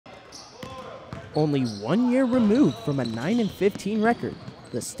Only 1 year removed from a 9-15 record,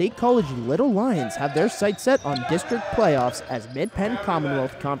 the State College Little Lions have their sights set on district playoffs as Mid-Penn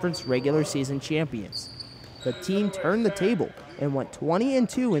Commonwealth Conference regular season champions. The team turned the table and went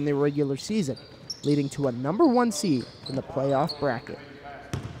 20-2 in the regular season, leading to a #1 seed in the playoff bracket.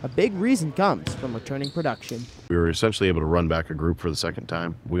 A big reason comes from returning production. We were essentially able to run back a group for the second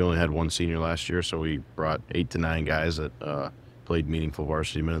time. We only had one senior last year, so we brought 8 to 9 guys that played meaningful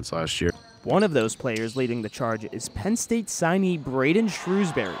varsity minutes last year. One of those players leading the charge is Penn State signee Braden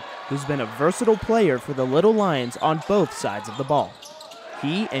Shrewsbury, who's been a versatile player for the Little Lions on both sides of the ball.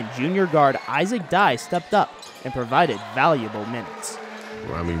 He and junior guard Isaac Dye stepped up and provided valuable minutes.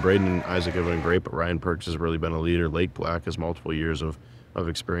 I mean, Braden and Isaac have been great, but Ryan Perks has really been a leader. Lake Black has multiple years of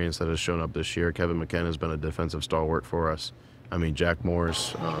experience that has shown up this year. Kevin McKenna has been a defensive stalwart for us. I mean, Jack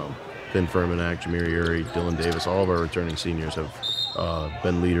Morris, Ben Furmanak, Jameer Uri, Dylan Davis, all of our returning seniors have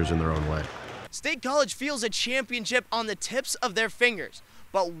been leaders in their own way. State College feels a championship on the tips of their fingers,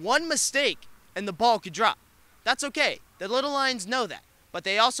 but one mistake and the ball could drop. That's okay. The Little Lions know that, but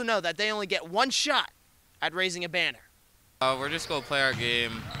they also know that they only get one shot at raising a banner. We're just going to play our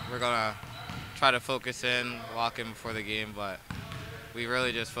game. We're going to try to focus in, lock in before the game, but we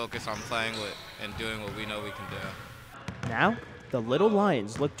really just focus on playing and doing what we know we can do. Now, the Little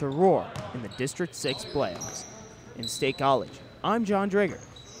Lions look to roar in the District 6 playoffs. In State College, I'm Jon Draeger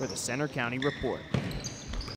for the Center County Report.